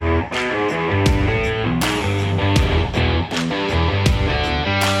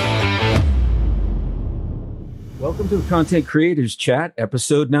Welcome to the Content Creators Chat,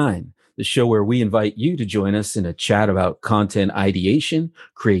 Episode 9, the show where we invite you to join us in a chat about content ideation,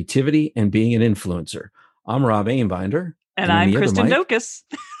 creativity, and being an influencer. I'm Rob Ainbinder. And I'm Kristen Dokas.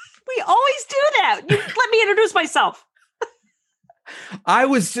 We always do that. You let me introduce myself. I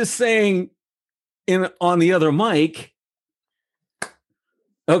was just saying on the other mic.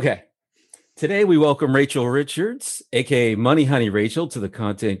 Okay. Today, we welcome Rachel Richards, aka Money Honey Rachel, to the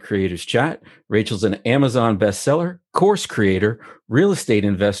Content Creators Chat. Rachel's an Amazon bestseller, course creator, real estate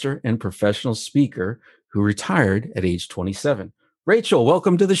investor, and professional speaker who retired at age 27. Rachel,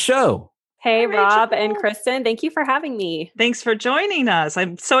 welcome to the show. Hey, Hi, Rob Rachel. and Kristen. Thank you for having me. Thanks for joining us.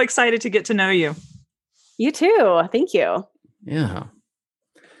 I'm so excited to get to know you. You too. Thank you. Yeah.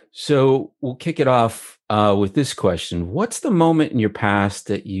 So we'll kick it off with this question. What's the moment in your past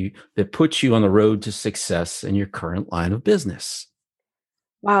that puts you on the road to success in your current line of business?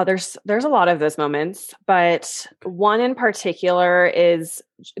 Wow, there's a lot of those moments, but one in particular is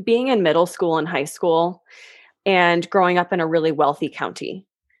being in middle school and high school and growing up in a really wealthy county.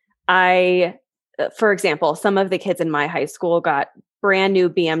 For example, some of the kids in my high school got brand new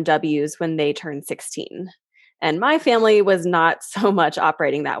BMWs when they turned 16. And my family was not so much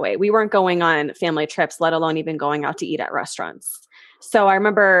operating that way. We weren't going on family trips, let alone even going out to eat at restaurants. So I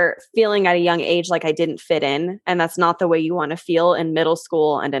remember feeling at a young age like I didn't fit in, and that's not the way you want to feel in middle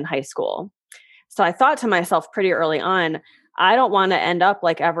school and in high school. So I thought to myself pretty early on, I don't want to end up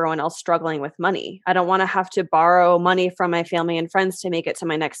like everyone else struggling with money. I don't want to have to borrow money from my family and friends to make it to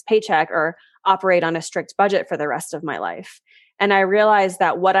my next paycheck or operate on a strict budget for the rest of my life. And I realized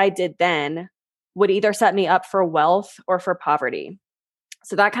that what I did then would either set me up for wealth or for poverty.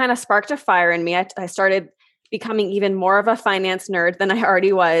 So that kind of sparked a fire in me. I started becoming even more of a finance nerd than I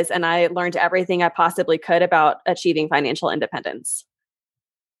already was, and I learned everything I possibly could about achieving financial independence.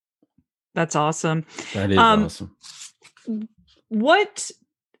 That's awesome. That is awesome.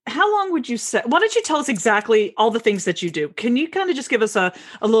 How long would you say? Why don't you tell us exactly all the things that you do? Can you kind of just give us a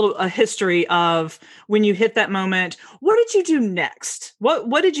history of when you hit that moment? What did you do next?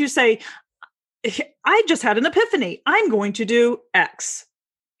 What did you say? I just had an epiphany. I'm going to do X.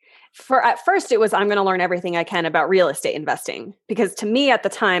 At first, it was, I'm going to learn everything I can about real estate investing. Because to me at the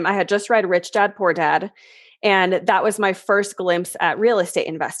time, I had just read Rich Dad, Poor Dad. And that was my first glimpse at real estate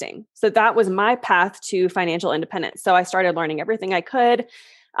investing. So that was my path to financial independence. So I started learning everything I could.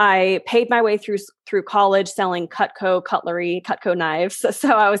 I paid my way through college selling Cutco cutlery, Cutco knives.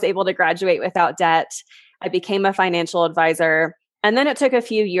 So I was able to graduate without debt. I became a financial advisor. And then it took a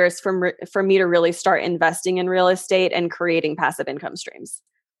few years for me to really start investing in real estate and creating passive income streams.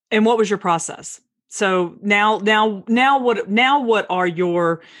 And what was your process? So now what are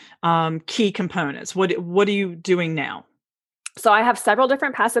your key components? What are you doing now? So I have several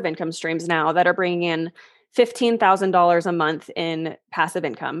different passive income streams now that are bringing in $15,000 a month in passive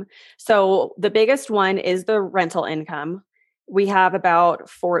income. So the biggest one is the rental income. We own about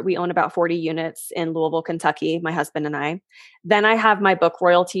 40 units in Louisville, Kentucky, my husband and I. Then I have my book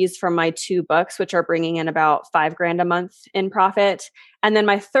royalties from my 2 books, which are bringing in about $5,000 a month in profit. And then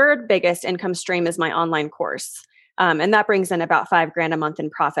my third biggest income stream is my online course. And that brings in about $5,000 a month in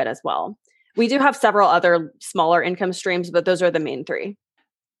profit as well. We do have several other smaller income streams, but those are the main 3.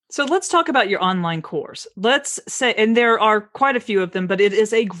 So let's talk about your online course. Let's say, and there are quite a few of them, but it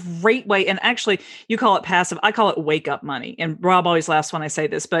is a great way. And actually, you call it passive. I call it wake up money. And Rob always laughs when I say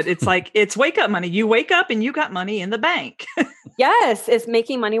this, but it's like, it's wake up money. You wake up and you got money in the bank. Yes, it's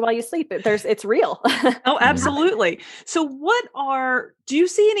making money while you sleep. It's real. Oh, absolutely. So do you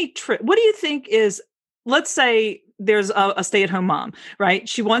see any what do you think is, let's say there's a stay-at-home mom, right?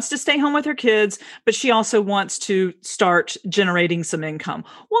 She wants to stay home with her kids, but she also wants to start generating some income.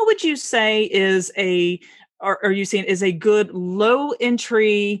 What would you say is a good low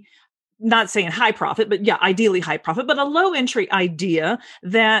entry, not saying high profit, but yeah, ideally high profit, but a low entry idea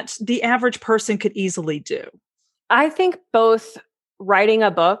that the average person could easily do? I think both writing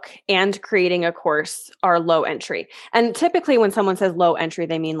a book and creating a course are low entry. And typically when someone says low entry,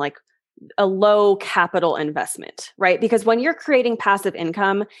 they mean like a low capital investment, right? Because when you're creating passive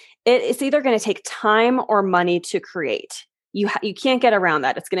income, it's either going to take time or money to create. You can't get around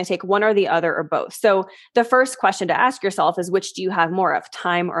that. It's going to take one or the other or both. So the first question to ask yourself is, which do you have more of,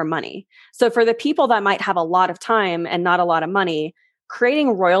 time or money? So for the people that might have a lot of time and not a lot of money,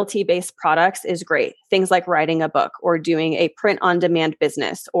 creating royalty-based products is great. Things like writing a book or doing a print-on-demand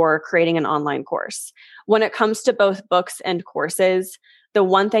business or creating an online course. When it comes to both books and courses, the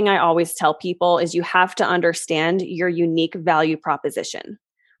one thing I always tell people is you have to understand your unique value proposition,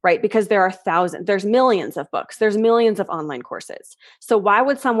 right? Because there's millions of books, there's millions of online courses. So why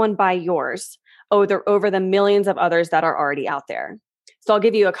would someone buy yours over the millions of others that are already out there. So I'll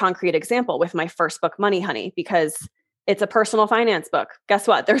give you a concrete example with my first book, Money Honey, because it's a personal finance book. Guess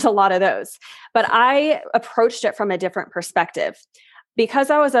what? There's a lot of those. But I approached it from a different perspective. Because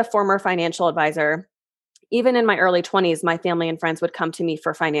I was a former financial advisor, even in my early 20s, my family and friends would come to me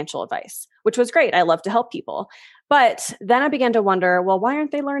for financial advice, which was great. I love to help people. But then I began to wonder, well, why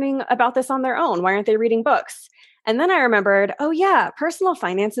aren't they learning about this on their own? Why aren't they reading books? And then I remembered, oh yeah, personal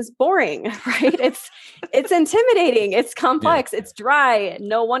finance is boring, right? It's intimidating, it's complex, it's dry.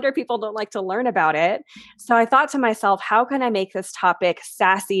 No wonder people don't like to learn about it. So I thought to myself, how can I make this topic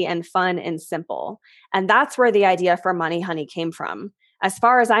sassy and fun and simple? And that's where the idea for Money Honey came from. As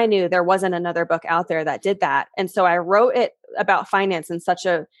far as I knew, there wasn't another book out there that did that. And so I wrote it about finance in such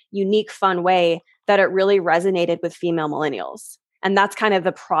a unique, fun way that it really resonated with female millennials. And that's kind of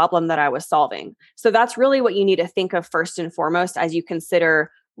the problem that I was solving. So that's really what you need to think of first and foremost as you consider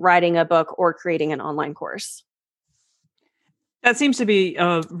writing a book or creating an online course. That seems to be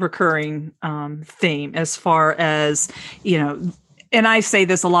a recurring theme as far as, and I say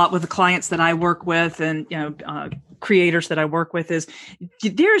this a lot with the clients that I work with and, creators that I work with is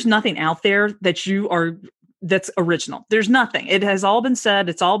there's nothing out there that's original. There's nothing. It has all been said.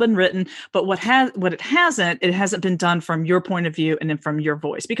 It's all been written. But it hasn't been done from your point of view and then from your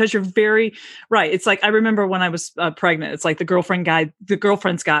voice, because you're very right. It's like, I remember when I was pregnant, it's like the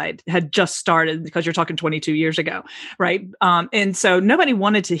Girlfriend's Guide had just started, because you're talking 22 years ago. Right. And so nobody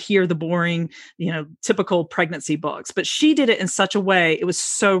wanted to hear the boring, typical pregnancy books, but she did it in such a way. It was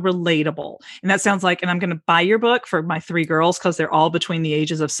so relatable. And that sounds like, and I'm going to buy your book for my 3 girls, because they're all between the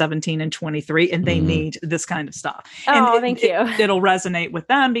ages of 17 and 23, and they need this kind of stuff. Thank you. It'll resonate with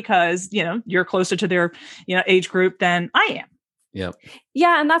them because, you're closer to their, age group than I am. Yep.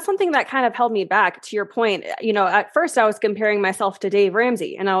 Yeah. And that's something that kind of held me back, to your point. At first I was comparing myself to Dave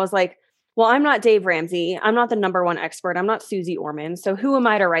Ramsey, and I was like, well, I'm not Dave Ramsey. I'm not the number one expert. I'm not Susie Orman. So who am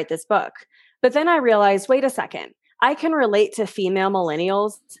I to write this book? But then I realized, wait a second, I can relate to female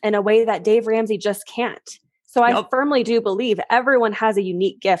millennials in a way that Dave Ramsey just can't. So I firmly do believe everyone has a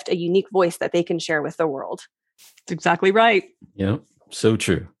unique gift, a unique voice that they can share with the world. That's exactly right. Yep. So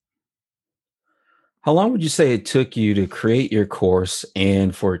true. How long would you say it took you to create your course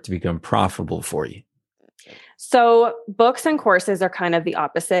and for it to become profitable for you? So books and courses are kind of the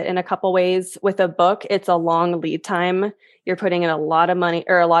opposite in a couple ways. With a book, it's a long lead time. You're putting in a lot of money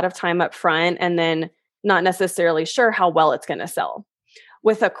or a lot of time up front, and then not necessarily sure how well it's going to sell.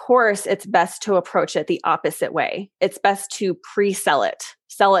 With a course, it's best to approach it the opposite way. It's best to pre-sell it,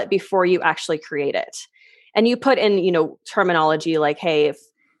 sell it before you actually create it. And you put in, terminology like, hey, if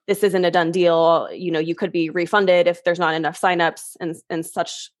this isn't a done deal, you could be refunded if there's not enough signups and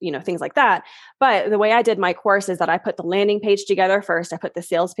such, things like that. But the way I did my course is that I put the landing page together first. I put the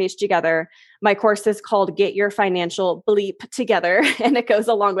sales page together. My course is called Get Your Financial Bleep Together, and it goes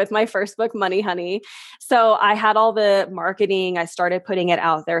along with my first book, Money Honey. So I had all the marketing. I started putting it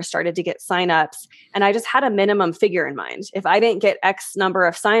out there, started to get signups, and I just had a minimum figure in mind. If I didn't get X number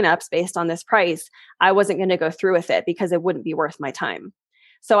of signups based on this price, I wasn't going to go through with it because it wouldn't be worth my time.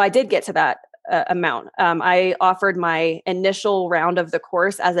 So I did get to that amount. I offered my initial round of the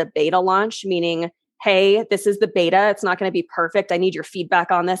course as a beta launch, meaning, hey, this is the beta. It's not going to be perfect. I need your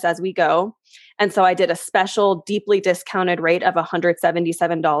feedback on this as we go. And so I did a special, deeply discounted rate of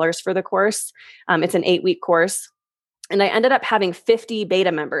 $177 for the course. It's an 8-week course. And I ended up having 50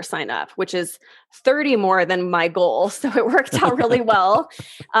 beta members sign up, which is 30 more than my goal. So it worked out really well.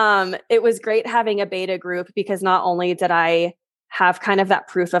 It was great having a beta group, because not only did I have kind of that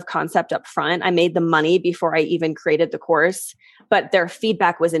proof of concept up front, I made the money before I even created the course, but their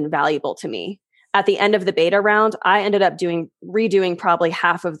feedback was invaluable to me. At the end of the beta round, I ended up redoing probably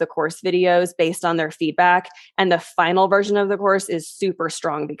half of the course videos based on their feedback. And the final version of the course is super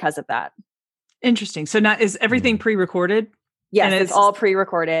strong because of that. Interesting. So now is everything pre-recorded? Yes, it's all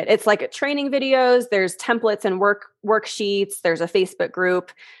pre-recorded. It's like training videos. There's templates and worksheets. There's a Facebook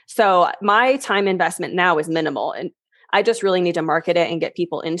group. So my time investment now is minimal. And I just really need to market it and get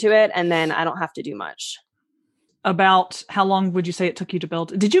people into it. And then I don't have to do much. About how long would you say it took you to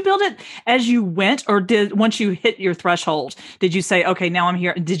build? Did you build it as you went, or once you hit your threshold, did you say, okay, now I'm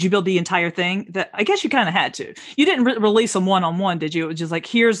here? Did you build the entire thing? I guess you kind of had to. You didn't release them one-on-one, did you? It was just like,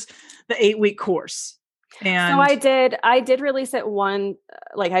 here's the 8-week course. And so I did release it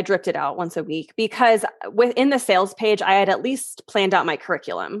I dripped it out once a week, because within the sales page, I had at least planned out my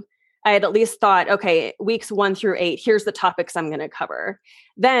curriculum. I had at least thought, okay, weeks 1 through 8, here's the topics I'm going to cover.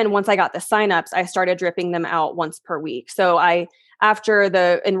 Then once I got the signups, I started dripping them out once per week. So after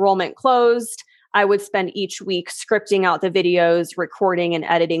the enrollment closed, I would spend each week scripting out the videos, recording and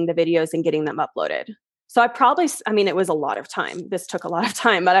editing the videos and getting them uploaded. So it was a lot of time. This took a lot of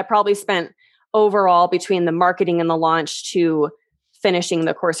time, but I probably spent overall between the marketing and the launch to finishing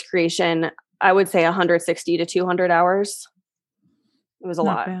the course creation, I would say 160 to 200 hours. It was a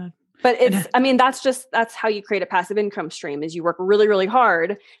lot. Bad. But that's how you create a passive income stream is you work really, really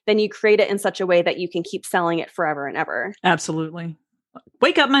hard. Then you create it in such a way that you can keep selling it forever and ever. Absolutely.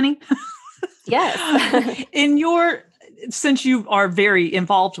 Wake up money. Yes. Since you are very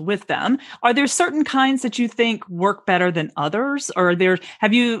involved with them, are there certain kinds that you think work better than others? Or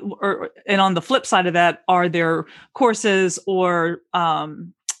and on the flip side of that, are there courses or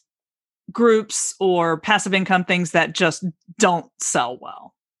groups or passive income things that just don't sell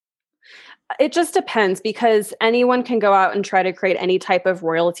well? It just depends because anyone can go out and try to create any type of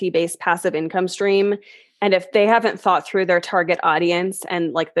royalty-based passive income stream. And if they haven't thought through their target audience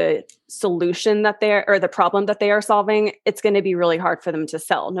and like the solution or the problem that they are solving, it's going to be really hard for them to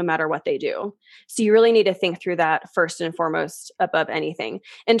sell no matter what they do. So you really need to think through that first and foremost above anything.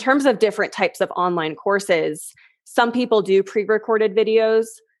 In terms of different types of online courses, some people do pre-recorded videos,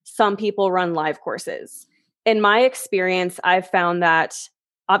 some people run live courses. In my experience, I've found that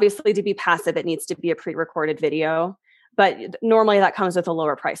obviously to be passive, it needs to be a pre-recorded video, but normally that comes with a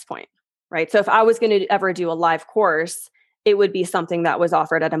lower price point. Right. So if I was going to ever do a live course, it would be something that was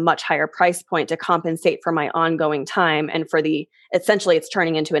offered at a much higher price point to compensate for my ongoing time. And essentially it's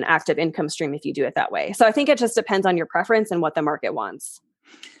turning into an active income stream if you do it that way. So I think it just depends on your preference and what the market wants.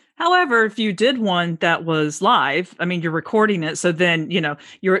 However, if you did one that was live, you're recording it. So then,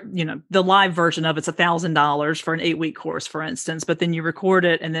 the live version of it's $1,000 for an 8-week course, for instance, but then you record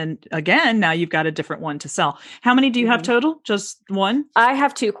it. And then again, now you've got a different one to sell. How many do you have total? Just one? I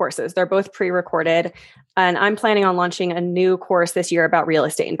have 2 courses. They're both pre-recorded. And I'm planning on launching a new course this year about real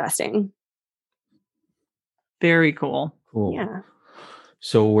estate investing. Very cool. Cool. Yeah.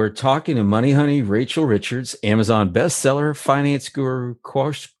 So we're talking to Money Honey Rachel Richards, Amazon bestseller, finance guru,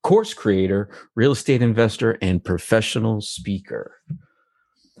 course creator, real estate investor, and professional speaker.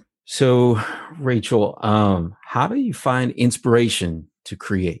 So, Rachel, how do you find inspiration to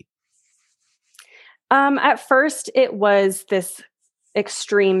create? At first, it was this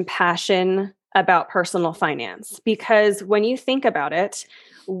extreme passion about personal finance, because when you think about it,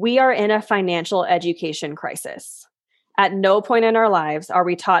 we are in a financial education crisis. At no point in our lives are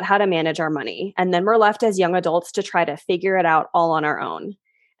we taught how to manage our money. And then we're left as young adults to try to figure it out all on our own.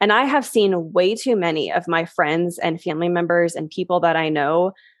 And I have seen way too many of my friends and family members and people that I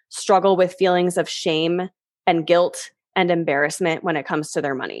know struggle with feelings of shame and guilt and embarrassment when it comes to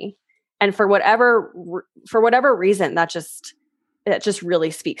their money. And for whatever reason, that just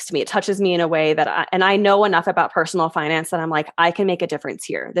really speaks to me. It touches me in a way that I know enough about personal finance that I'm like, I can make a difference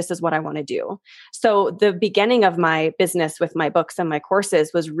here. This is what I want to do. So the beginning of my business with my books and my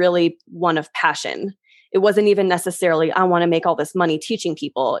courses was really one of passion. It wasn't even necessarily, I want to make all this money teaching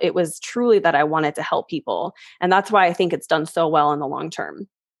people. It was truly that I wanted to help people. And that's why I think it's done so well in the long term.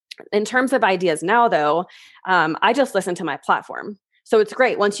 In terms of ideas now, though, I just listen to my platform. So it's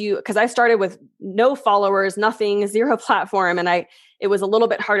great because I started with no followers, nothing, 0 platform. And it was a little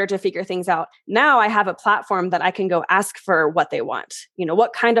bit harder to figure things out. Now I have a platform that I can go ask for what they want.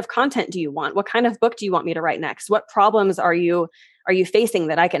 What kind of content do you want? What kind of book do you want me to write next? What problems are you facing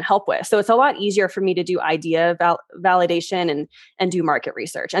that I can help with? So it's a lot easier for me to do idea validation and do market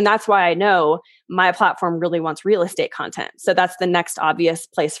research. And that's why I know my platform really wants real estate content. So that's the next obvious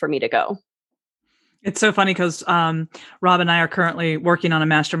place for me to go. It's so funny because Rob and I are currently working on a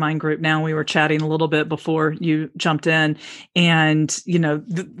mastermind group now. We were chatting a little bit before you jumped in, and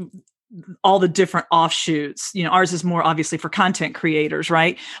all the different offshoots. Ours is more obviously for content creators,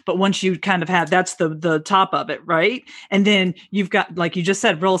 right? But once you kind of have, that's the top of it, right? And then you've got, like you just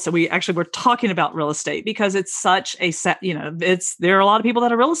said, real estate. We're talking about real estate because it's such a there are a lot of people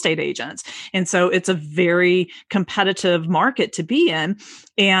that are real estate agents. And so it's a very competitive market to be in.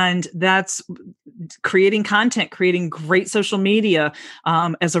 And that's creating content, creating great social media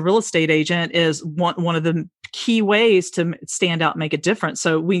as a real estate agent is one of the key ways to stand out and make a difference.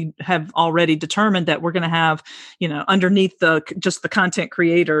 So we have already determined that we're going to have, underneath the content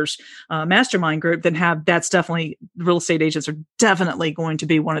creators mastermind group, that's definitely, real estate agents are definitely going to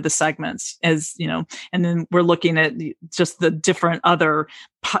be one of the segments, as and then we're looking at just the different other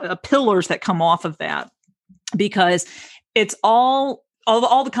pillars that come off of that, because it's all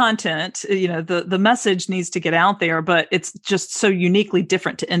the content, the message needs to get out there, but it's just so uniquely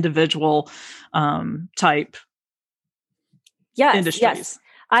different to individual type industries. Yes,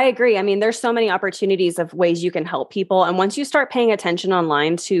 I agree. There's so many opportunities of ways you can help people. And once you start paying attention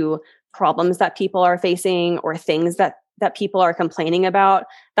online to problems that people are facing or things that people are complaining about,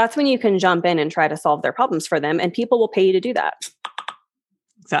 that's when you can jump in and try to solve their problems for them, and people will pay you to do that.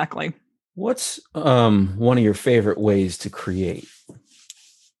 Exactly. What's one of your favorite ways to create?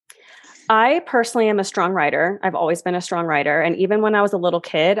 I personally am a strong writer. I've always been a strong writer. And even when I was a little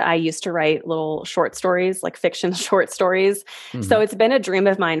kid, I used to write little short stories, like fiction short stories. Mm-hmm. So it's been a dream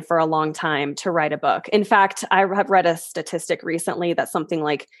of mine for a long time to write a book. In fact, I have read a statistic recently that something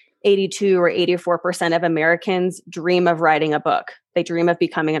like 82 or 84% of Americans dream of writing a book. They dream of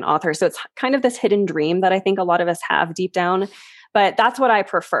becoming an author. So it's kind of this hidden dream that I think a lot of us have deep down, but that's what I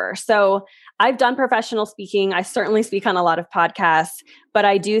prefer. So I've done professional speaking. I certainly speak on a lot of podcasts, but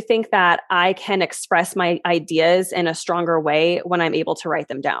I do think that I can express my ideas in a stronger way when I'm able to write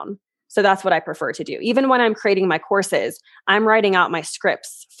them down. So that's what I prefer to do. Even when I'm creating my courses, I'm writing out my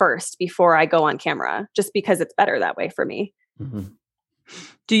scripts first before I go on camera, just because it's better that way for me. Mm-hmm.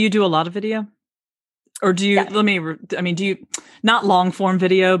 Do you do a lot of video? Or do you, do you, not long form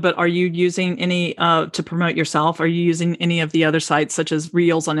video, but are you using any to promote yourself? Are you using any of the other sites such as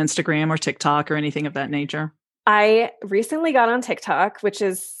Reels on Instagram or TikTok or anything of that nature? I recently got on TikTok,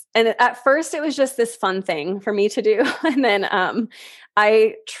 and at first it was just this fun thing for me to do. And then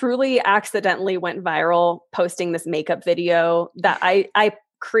I truly accidentally went viral posting this makeup video that I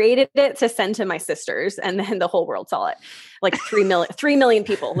created it to send to my sisters, and then the whole world saw it. Like 3 million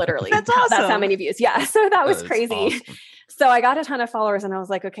people, literally. That's awesome. That's how many views. Yeah. So that was crazy. Awesome. So I got a ton of followers, and I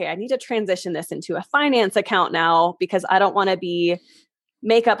was like, okay, I need to transition this into a finance account now, because I don't want to be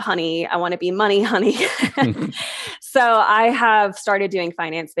makeup honey. I want to be money honey. So I have started doing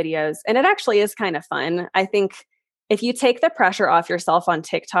finance videos, and it actually is kind of fun. I think if you take the pressure off yourself on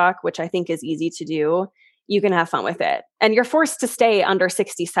TikTok, which I think is easy to do, you can have fun with it. And you're forced to stay under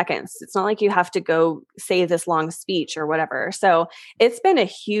 60 seconds. It's not like you have to go say this long speech or whatever. So it's been a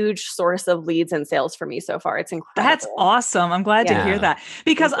huge source of leads and sales for me so far. It's incredible. That's awesome. I'm glad to hear that,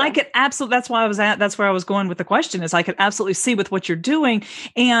 because I could absolutely, that's where I was going with the question, is I could absolutely see with what you're doing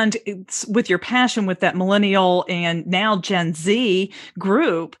and it's with your passion with that millennial and now Gen Z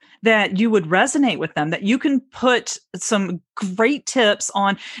group, that you would resonate with them, that you can put some great tips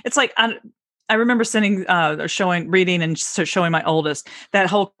on. It's like, I remember reading and showing my oldest that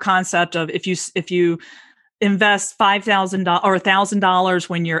whole concept of if you invest $5,000 or $1,000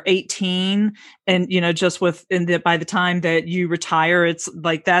 when you're 18, and by the time that you retire, it's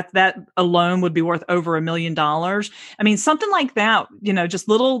like that alone would be worth over $1 million. I mean, something like that. Just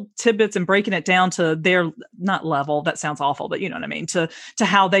little tidbits and breaking it down to their not level. That sounds awful, but you know what I mean. To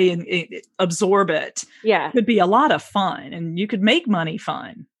how they absorb it. Yeah, could be a lot of fun, and you could make money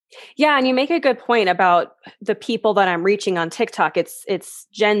fun. Yeah. And you make a good point about the people that I'm reaching on TikTok. It's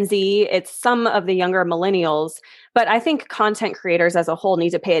Gen Z, it's some of the younger millennials, but I think content creators as a whole need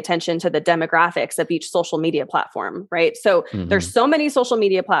to pay attention to the demographics of each social media platform, right? So there's so many social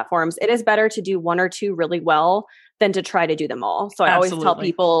media platforms. It is better to do one or two really well than to try to do them all. So I always tell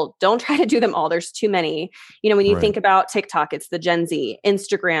people, don't try to do them all. There's too many. When you think about TikTok, it's the Gen Z.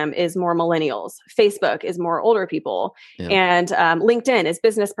 Instagram is more millennials. Facebook is more older people. Yeah. And LinkedIn is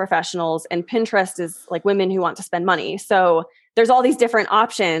business professionals. And Pinterest is like women who want to spend money. So there's all these different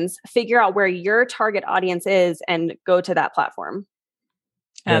options. Figure out where your target audience is and go to that platform.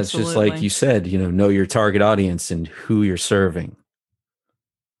 Yeah, it's just like you said, know your target audience and who you're serving.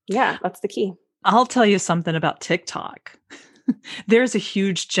 Yeah, that's the key. I'll tell you something about TikTok. There's a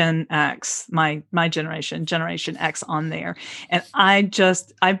huge Gen X, my generation X on there. And I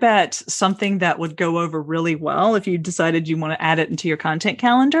bet something that would go over really well if you decided you want to add it into your content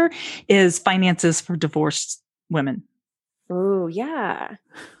calendar is finances for divorced women. Oh, yeah.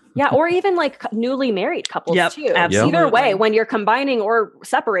 Yeah. Or even like newly married couples too. Absolutely. Either way, when you're combining or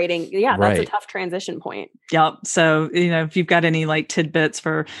separating, that's a tough transition point. Yep. So, if you've got any like tidbits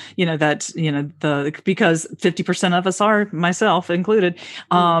for, because 50% of us are, myself included.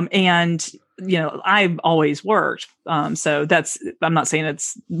 And I've always worked. So I'm not saying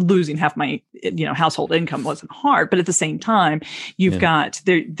it's losing half my, household income wasn't hard, but at the same time, you've got,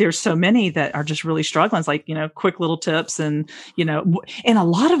 there's so many that are just really struggling. It's like, quick little tips and a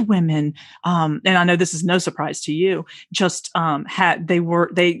lot of women, and I know this is no surprise to you, just,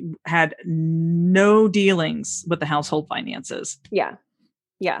 they had no dealings with the household finances. Yeah.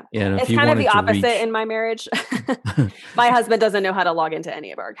 Yeah. It's kind of the opposite in my marriage. My husband doesn't know how to log into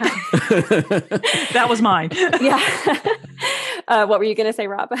any of our accounts. That was mine. Yeah. What were you going to say,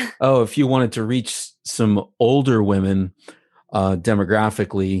 Rob? Oh, if you wanted to reach some older women,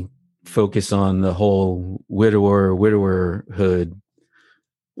 demographically, focus on the whole widowerhood.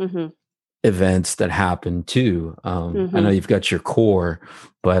 Mm-hmm. events that happen too. I know you've got your core,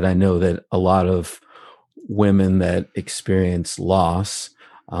 but I know that a lot of women that experience loss,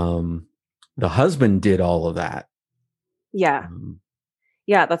 the husband did all of that. Yeah.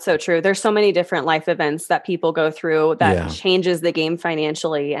 Yeah, that's so true. There's so many different life events that people go through that changes the game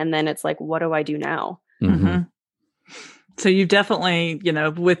financially. And then it's like, what do I do now? So you definitely,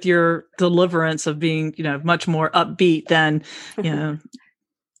 with your deliverance of being, much more upbeat than,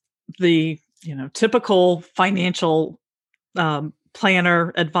 the, typical financial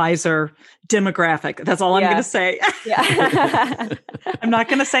planner, advisor demographic. That's all I'm going to say. Yeah. I'm not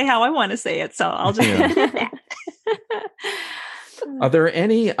going to say how I want to say it. So I'll just. Are there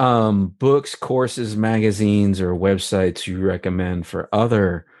any books, courses, magazines, or websites you recommend for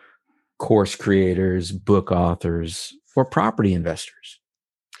other course creators, book authors, or property investors?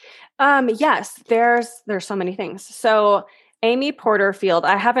 Yes, there's so many things. So Amy Porterfield,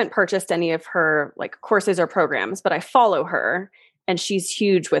 I haven't purchased any of her courses or programs, but I follow her. And she's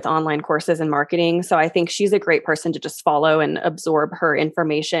huge with online courses and marketing. So I think she's a great person to just follow and absorb her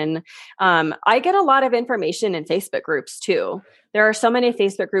information. I get a lot of information in Facebook groups too. There are so many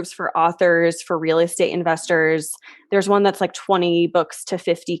Facebook groups for authors, for real estate investors. There's one that's like 20 books to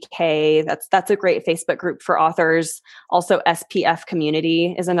 50K. That's a great Facebook group for authors. Also, SPF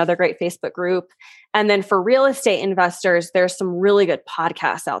Community is another great Facebook group. And then for real estate investors, there's some really good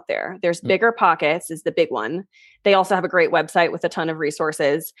podcasts out there. There's Bigger Pockets is the big one. They also have a great website with a ton of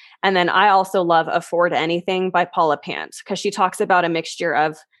resources. And then I also love Afford Anything by Paula Pant because she talks about a mixture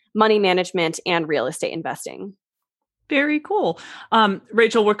of money management and real estate investing. Very cool.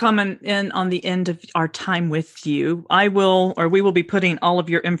 Rachel, we're coming in on the end of our time with you. We will be putting all of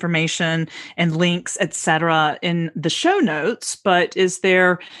your information and links, et cetera, in the show notes. But is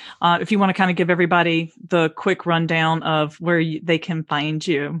there, if you want to kind of give everybody the quick rundown of where they can find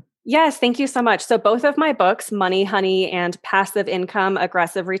you? Yes, thank you so much. So both of my books, Money Honey and Passive Income,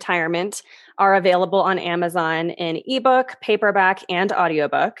 Aggressive Retirement, are available on Amazon in ebook, paperback, and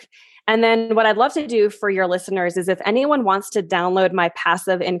audiobook. And then what I'd love to do for your listeners is if anyone wants to download my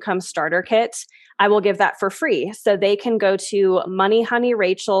Passive Income Starter Kit, I will give that for free. So they can go to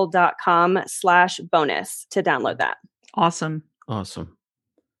moneyhoneyrachel.com/bonus to download that. Awesome.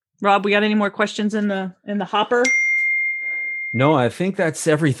 Rob, we got any more questions in the hopper? No, I think that's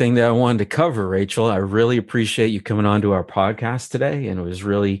everything that I wanted to cover, Rachel. I really appreciate you coming on to our podcast today. And it was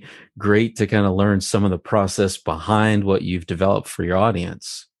really great to kind of learn some of the process behind what you've developed for your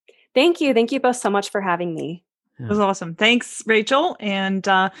audience. Thank you. Thank you both so much for having me. It was awesome. Thanks, Rachel. And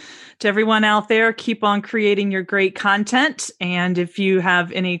to everyone out there, keep on creating your great content. And if you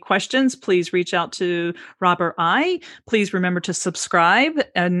have any questions, please reach out to Rob or I. Please remember to subscribe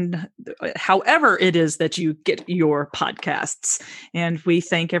and however it is that you get your podcasts. And we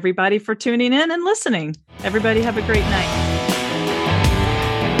thank everybody for tuning in and listening. Everybody have a great night.